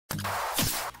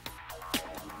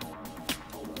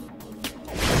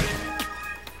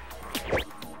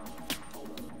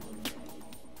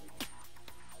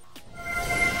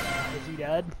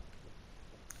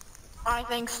I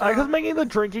think so. I was making the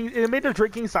drinking. It made the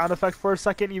drinking sound effect for a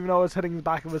second, even though it was hitting the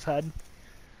back of his head.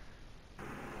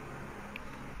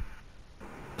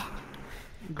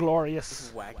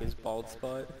 Glorious. Whack his bald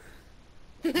spot.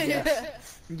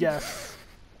 Yes. Yes.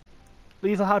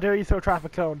 Lethal, how dare you throw a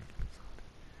traffic cone?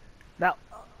 No.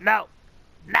 No.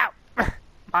 No.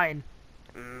 Mine.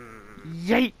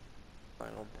 Yeet.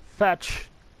 Final. Fetch.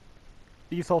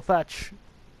 Lethal, fetch.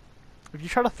 If you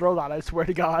try to throw that, I swear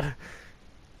to God.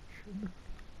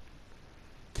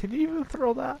 Can you even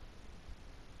throw that?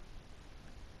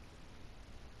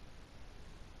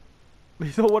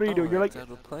 Lethal, what are you doing? You're like... out of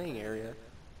the playing area.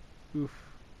 Oof.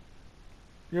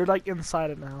 You're like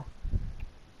inside it now.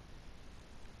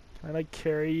 Can I like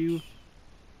carry you?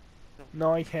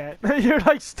 No, I can't. You're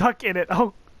like stuck in it.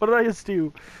 Oh, what did I just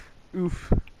do?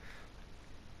 Oof.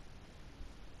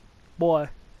 Boy.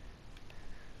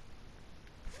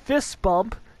 Fist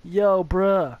bump? Yo,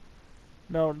 bruh.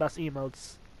 No, that's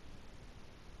emotes.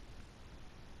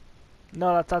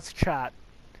 No, that's chat.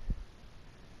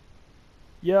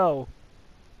 Yo.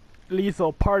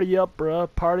 Lethal, party up, bruh.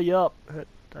 Party up.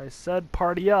 I said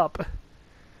party up.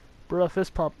 Bruh,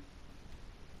 fist pump.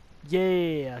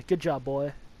 Yeah, good job,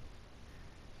 boy.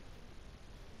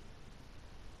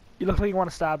 You look like you want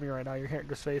to stab me right now. Your hair in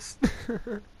his face.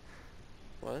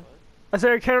 What? I said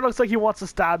your character looks like he wants to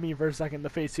stab me for a second. The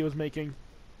face he was making.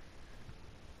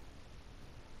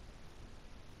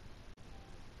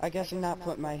 I guess I'm not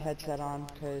putting my headset on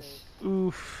because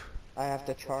Oof. I have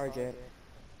to charge it.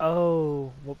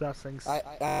 Oh, well, that things.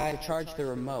 I charge the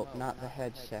remote, not the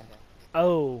headset.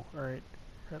 Oh, alright.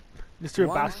 Just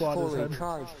threw a basketball on his fully head.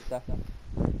 charged, the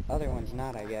other one's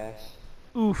not, I guess.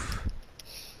 Oof.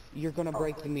 You're gonna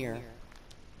break the mirror.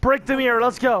 Break the mirror,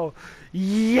 let's go!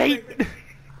 Yeet!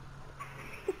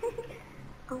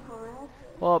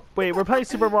 Well, wait, we're playing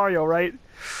Super Mario, right?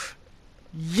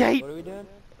 Yeet! What are we doing?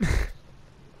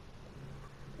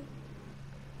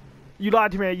 You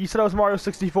lied to me, you said I was Mario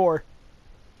 64.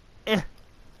 Eh.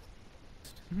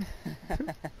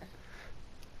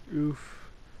 Oof.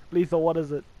 Lethal, what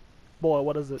is it? Boy,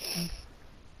 what is it?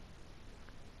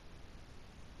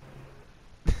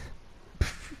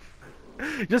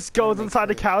 Just goes inside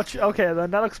the couch. Okay, then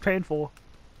that looks painful.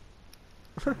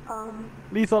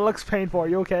 Lethal, looks painful. Are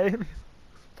you okay?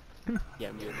 Yeah,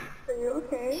 I'm good. Are you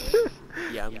okay?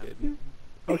 Yeah, I'm good.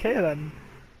 Okay then.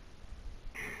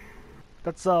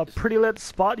 That's a pretty lit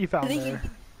spot you found there.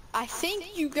 I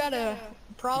think you got a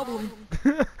problem.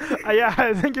 Yeah,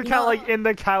 I think you're kind of like in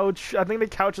the couch. I think the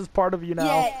couch is part of you now.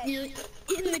 Yeah, you're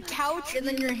in the couch and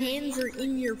then your hands are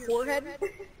in your forehead.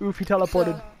 Oof, he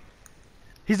teleported.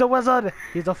 He's a wizard!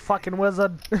 He's a fucking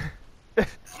wizard!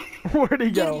 Where'd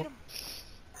he go?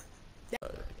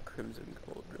 Crimson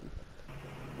Cauldron.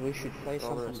 We should play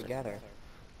something together.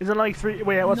 Isn't it like 3?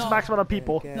 Wait, what's the maximum of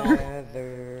people?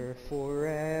 Together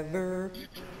forever.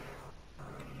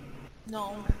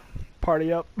 No.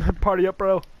 Party up. Party up,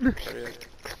 bro.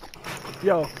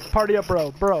 Yo, party up,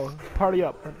 bro. Bro, party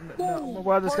up. No,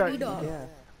 why this guy? Yeah.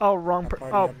 Oh, wrong per-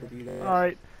 Oh,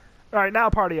 alright. Alright, now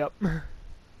party up.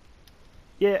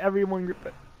 Yeah, everyone.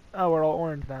 Oh, we're all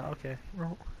orange now. Okay.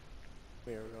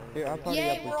 Here, I'll party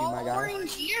up with you, my guy.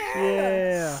 Orange,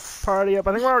 Yeah, party up.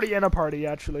 I think we're already in a party,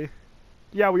 actually.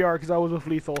 Yeah, we are, because I was with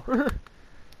Lethal.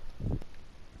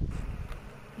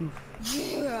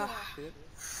 Yeah.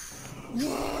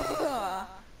 Yeah.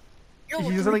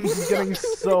 He's getting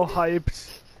so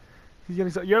hyped. He's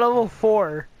getting so. You're level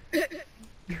 4.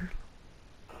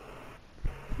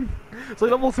 So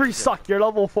level 3 suck. You're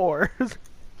level 4.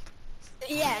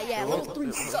 Yeah, level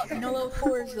 3 suck. No, level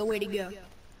 4 is the way to go.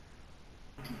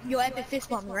 Yo, I have to fist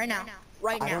bump me right now.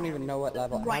 Right now. I don't even know what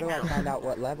level. How do I find out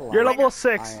what level You're I'm level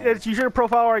 6. It's usually your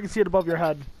profile where I can see it above your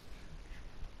head.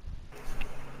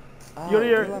 Oh,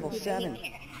 you're level 7.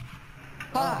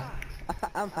 Ah.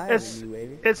 I'm higher than you,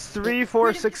 baby. It's 3,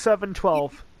 4, 6, 7,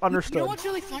 12. Understood. You know what's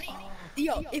really funny?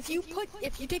 Yo, if you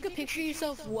take a picture of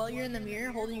yourself while you're in the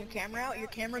mirror holding your camera out, your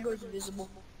camera goes invisible.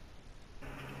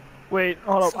 Wait,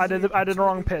 hold up. I did the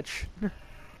wrong pitch.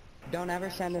 Don't ever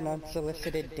send an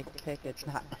unsolicited dick pic. It's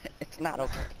not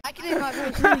okay. I can hear my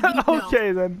voice really deep now.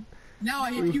 Okay then. Now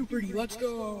I hit puberty. Let's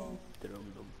go.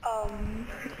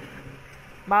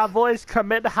 My voice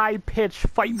commit high pitch.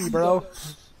 Fight me, bro.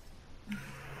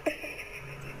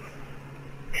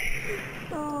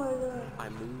 I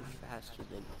move faster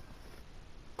than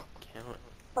count.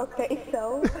 Okay,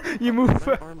 so You move.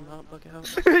 My arm not bug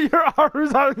out. Your arm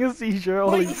is having a seizure.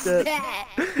 Holy What is shit. that?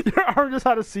 Your arm just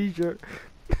had a seizure.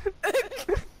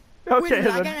 Okay Wait, I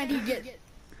got then. an idea.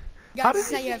 How Guys, did this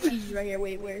is how you have seizures right here.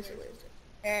 Wait, where is it? Where is it?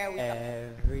 There we go.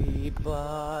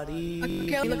 Everybody.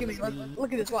 Okay, look at me.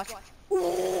 Look at this. Watch.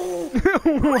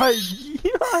 Oh my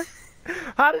god.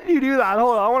 How did you do that?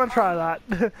 Hold on, I want to try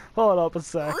that. Hold up a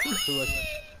sec.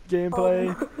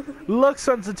 Gameplay. Look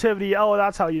sensitivity. Oh,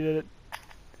 that's how you did it.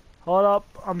 Hold up.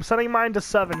 I'm setting mine to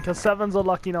 7 because 7's a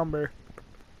lucky number.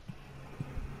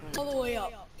 All the way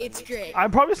up. It's great.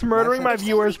 I'm probably just murdering my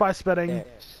viewers by spitting.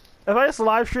 If I just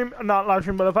live stream, not live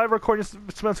stream, but if I record just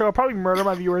Spencer, I'll probably murder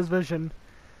my viewers' vision.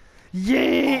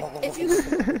 Yay! If you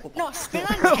no spin on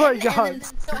 10 Oh my God. and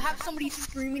then so have somebody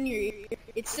scream in your ear.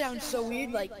 It sounds so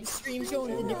weird, like the screams go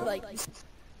into different like.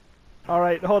 All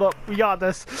right, hold up. We got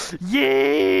this.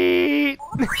 Yay!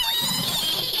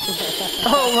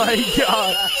 Oh my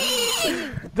god.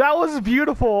 That was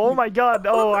beautiful. Oh my god.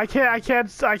 Oh, I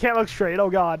can't look straight. Oh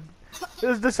god.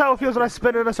 This is how it feels when I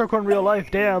spin in a circle in real life.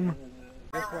 Damn.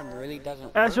 This one really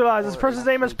doesn't I just realized this person's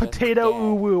name is Potato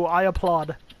Uwu. I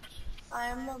applaud.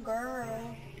 I'm a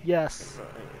girl. Yes.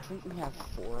 I think we have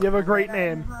 4. You have a great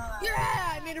name. Yeah,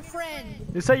 I made a friend.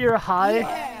 You say you're high?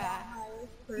 Yeah.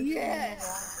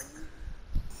 Yes.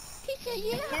 He said,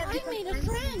 yeah, I made a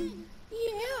friend.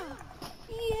 Yeah.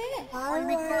 Yeah. Want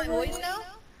me to record my voice now?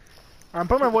 I'm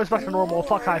putting my voice back to normal.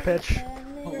 Fuck high pitch.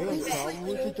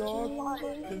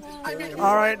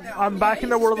 Alright, I'm back in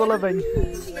the world of the living.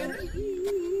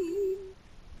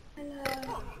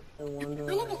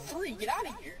 You're level 3. Get out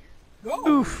of here. Go.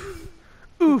 Oof.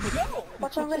 Oof.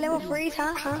 What's wrong with level 3s,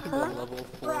 huh? Level 4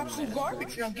 You're absolute master.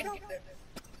 garbage. Now get out there.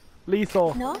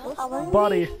 Lethal. No, I won't.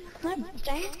 Buddy. No,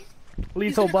 stay.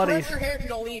 Lethal buddy. Caress your hair if you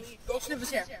don't leave. Go sniff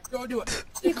his hair. Go do it.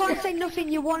 You can't say nothing,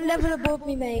 you're one level above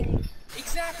me, mate.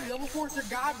 Exactly. Level 4s are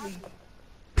godly.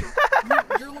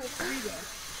 You're level 3 though.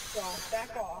 So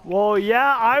back off. Well,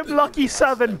 yeah, I'm lucky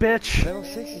 7, bitch. Level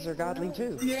 6s are godly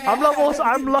too.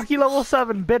 I'm lucky level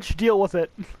 7, bitch. Deal with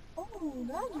it. Oh,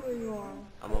 that's where you are.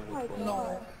 I'm level 4.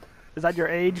 No. Is that your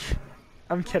age?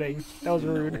 I'm kidding. That was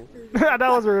rude. That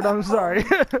was rude. I'm sorry.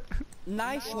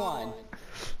 Nice one.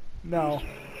 No.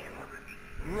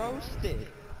 Roasted.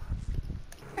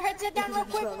 Headset down real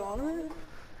quick.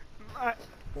 I,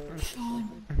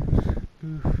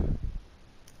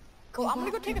 Cool. I'm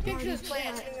gonna go take a picture of this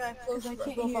plant. I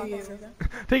can't hear you.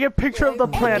 take a picture of the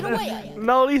plant. get away.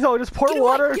 No, Lethal, just pour Get away,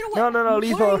 water. get away. No, no, no, What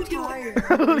Lethal. are you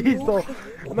doing? Lethal.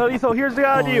 No, Lethal, here's what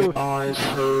I gotta do. Eyes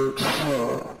hurt.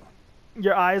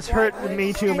 Your eyes hurt.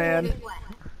 Me too, man.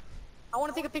 I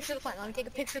want to take a picture of the plant. I want to take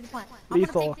a picture of the plant.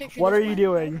 Lethal, what are you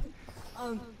doing?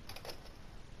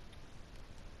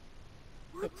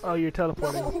 Oh, you're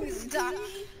teleporting. Stop.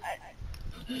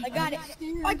 I got it.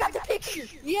 I got the picture.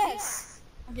 Yes.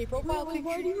 Okay, profile picture.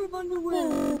 Why do you have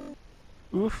underwear?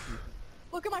 Oof.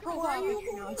 Look at my profile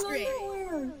picture now. It's great.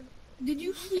 Did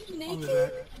you sleep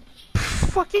naked?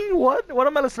 Fucking what? What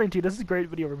am I listening to? This is great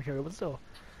video material, but still.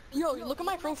 Yo, look at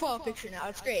my profile picture now.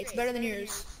 It's great. It's better than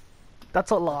yours.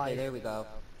 That's a Okay, lie. there we go.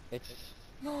 It's.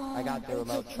 I got the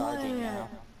remote charging now.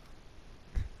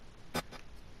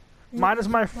 Mine is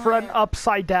my friend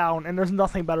upside down, and there's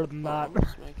nothing better than that. I'm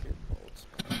gonna smack your balls.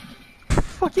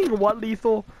 Fucking what,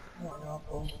 Lethal?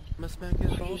 I'm gonna smack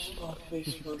his balls.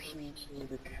 Face first into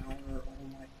the counter. Oh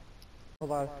my.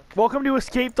 Hold on. Welcome to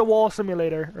Escape the Wall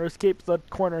Simulator, or Escape the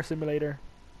Corner Simulator.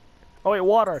 Oh wait,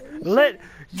 water. Lit!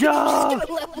 Yeah!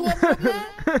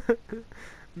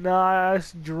 Nah, I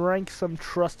just drank some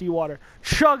trusty water.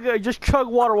 Chug, just chug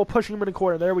water while pushing him in the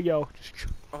corner. There we go. Just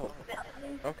chug. Oh.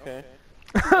 Okay.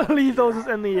 Lethal's just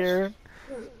in the air.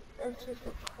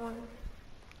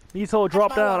 Lethal,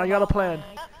 drop down. I got a plan.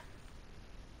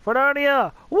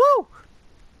 Fernernia! Woo!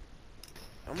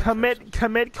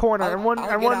 Commit corner. Everyone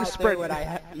I'll get out sprint. there when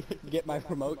I get my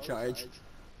remote charge.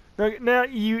 No,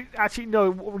 you actually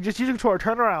no. Just use the controller.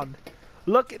 Turn around.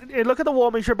 Look at the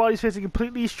wall. Make sure your body's facing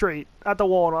completely straight at the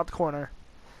wall, not the corner.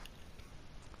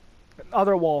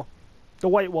 Other wall, the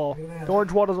white wall. The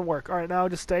orange wall doesn't work. All right, now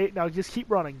just stay. Now just keep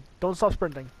running. Don't stop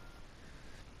sprinting.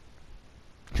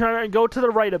 Try to go to the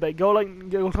right a bit. Go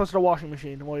close to the washing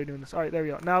machine while you're doing this. All right, there we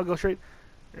go. Now go straight.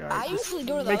 All right, I usually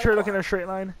go to the make sure you're other looking at a straight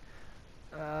line.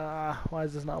 Why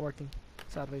is this not working?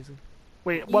 Sad facing.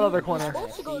 Wait, what other corner? You're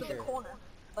supposed to go to the corner.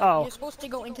 Like, Oh. You're supposed to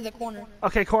go into the corner.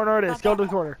 Okay, corner it is. Go to the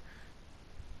corner.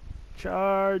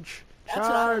 Charge. That's what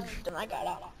I Charge. was doing. I got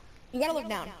out. You gotta look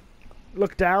down.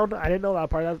 Look down? I didn't know that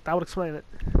part. That would explain it.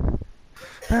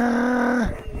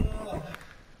 No,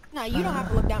 you don't have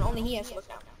to look down. Only he has to look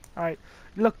down. Alright.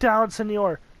 Look down,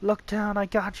 senor. Look down. I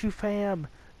got you, fam.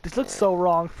 This looks so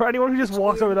wrong. For anyone who just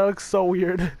walks over, that looks so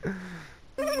weird.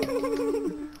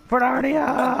 Fernernia!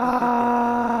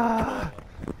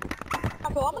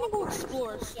 Well, I'm gonna go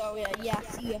explore, so yeah,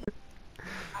 see ya.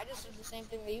 I just did the same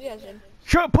thing that you guys did.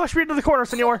 Sure, push me into the corner,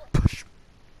 senor. Push.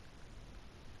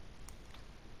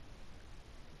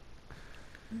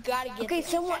 gotta get Okay, this.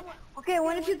 someone. Okay,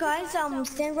 one of you guys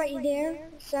stand right there.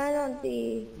 Stand on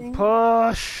the thing.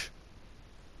 Push.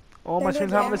 Oh, my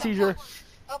Stand machine's right having a there. seizure.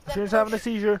 Up that Machine's having a push.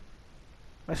 seizure.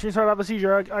 Machine's starting to have a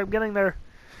seizure. I'm getting there.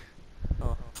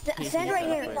 Oh. Stand right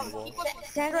here.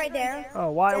 Stand right there.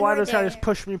 Oh, why Stand right this guy there. just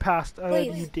pushed me past?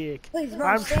 Please. You dick. Please, bro,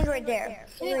 I'm stand right there.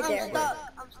 Stand right I'm there. stuck.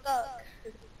 I'm stuck.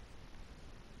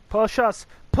 Push us.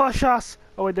 Push us.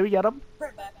 Oh, wait, did we get him?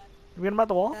 Right back. Did we get him at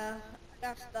the wall? I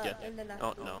got stuck Yeah. in the night.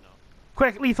 Oh, no.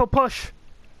 Quick, lethal push.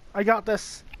 I got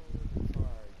this.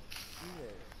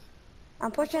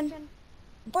 I'm pushing.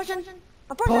 I'm pushing.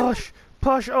 I'm pushing. Push.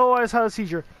 Push. Oh, I just had a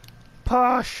seizure.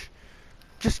 Push.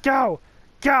 Just go.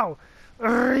 Go.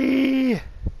 Ree.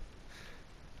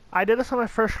 I did this on my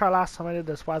first try last time I did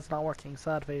this. Why is it not working?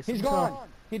 Sad face. He's I'm gone. sorry.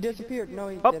 He disappeared. No,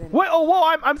 he Oh, didn't. wait, oh, whoa,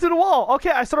 I'm through the wall.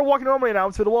 Okay, I started walking normally now.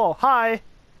 I'm through the wall. Hi.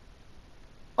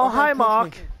 Oh, Okay, hi, push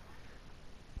Mark.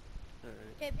 me.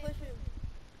 Okay, push me.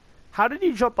 How did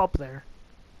you jump up there?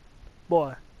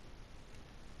 Boy.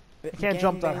 can't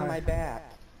jump that Gangbang high. my back.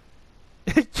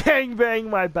 Gang bang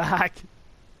my back.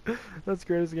 That's the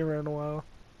greatest game in a while.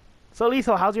 So,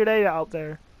 Lethal, how's your day out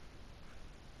there?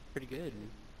 Pretty good.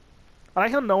 I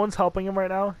like how no one's helping him right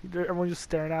now. Everyone's just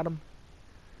staring at him.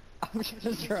 I'm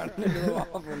just running into the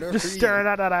wall for no Just reason. staring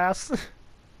at that ass.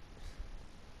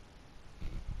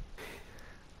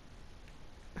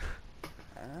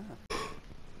 Ah.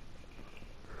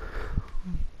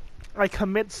 I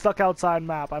commit stuck outside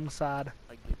map. I'm sad.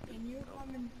 I give you. Can you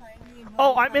come and find me?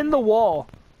 Oh, I'm in the wall.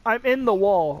 I'm in the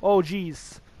wall. Oh,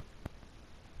 jeez.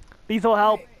 Lethal,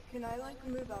 help. Can I like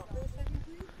move out for a second,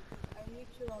 please? I need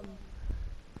to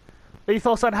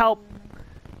Lethal, send help.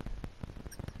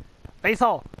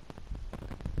 Lethal.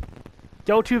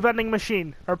 Go to vending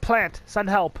machine. Or plant. Send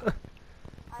help.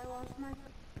 I lost my.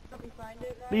 Let me find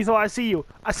it. Now. Lethal, I see you.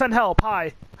 I send help.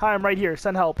 Hi. Hi, I'm right here.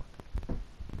 Send help.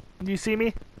 Do you see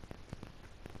me?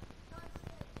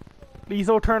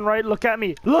 Lethal, turn right. Look at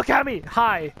me. Look at me.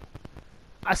 Hi.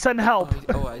 I send help.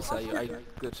 Oh, I saw you. I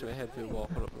glitched my head through the wall.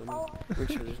 Hold up, let me make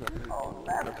sure there's nothing.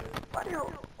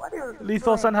 Okay.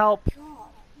 Lethal, send help.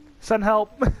 Send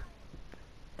help.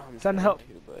 I'm Send trying help. to,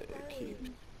 but it keeps...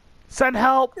 Send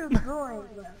help.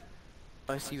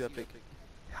 I see you, Epic.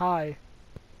 Hi.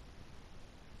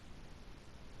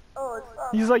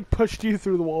 He's like pushed you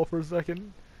through the wall for a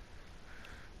second.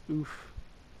 Oof.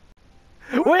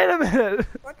 Wait a minute.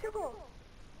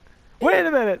 Wait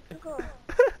a minute.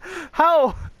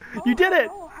 How? You did it.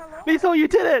 Lethal, you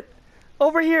did it.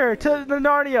 Over here to the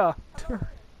Narnia.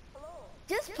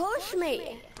 Just push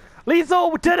me.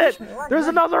 Lethal did it. There's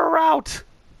another route.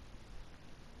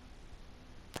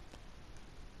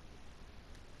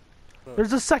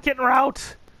 There's a second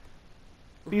route.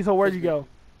 Lethal, where'd you go?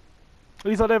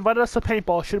 Lethal, they invited us to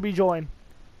paintball. Should we join?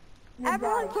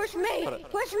 Everyone push me. Hold up.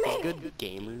 Push It's me. good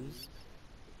gamers.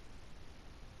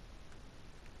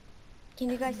 Can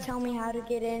you guys tell me how to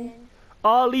get in?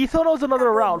 Lethal knows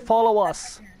another route. Follow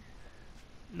us.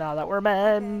 Now that we're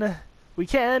men, we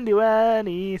can do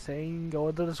anything. Go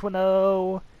into this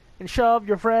window and shove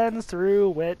your friends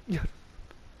through it.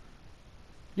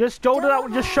 Just go to that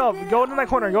one. Just shove. Go into that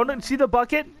corner. Go to see the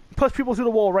bucket. Push people through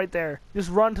the wall right there. Just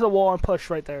run to the wall and push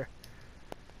right there.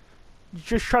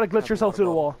 Just try to glitch yourself through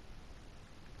the wall.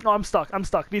 No, I'm stuck. I'm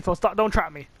stuck. Lethal, stop. Don't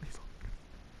trap me.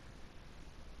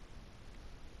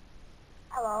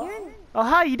 Hello. Oh,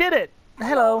 hi. You did it.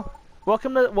 Hello.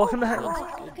 Welcome to.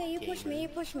 Okay, you push me. You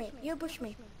push me. You push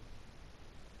me.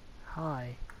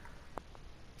 Hi.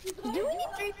 Do we need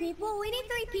 3 people? We need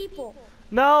 3 people.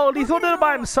 No, Lethal did it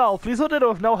by himself. Lethal did it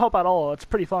with no help at all. It's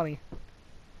pretty funny.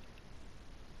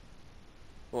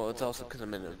 Well, it's also because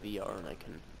I'm in a VR and I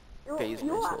can phase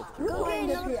myself through Go walls. get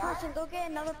another person. Go get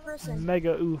another person.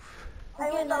 Mega oof.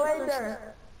 Go get another person.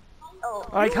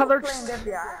 I colored.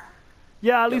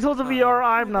 Yeah, Lethal's a VR.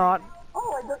 I'm not.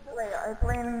 Oh, I just play. I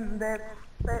play in that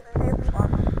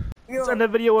PS1. Let's end the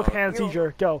video with hand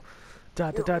seizure. Go.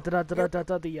 Da da da da da da da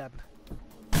da. The end.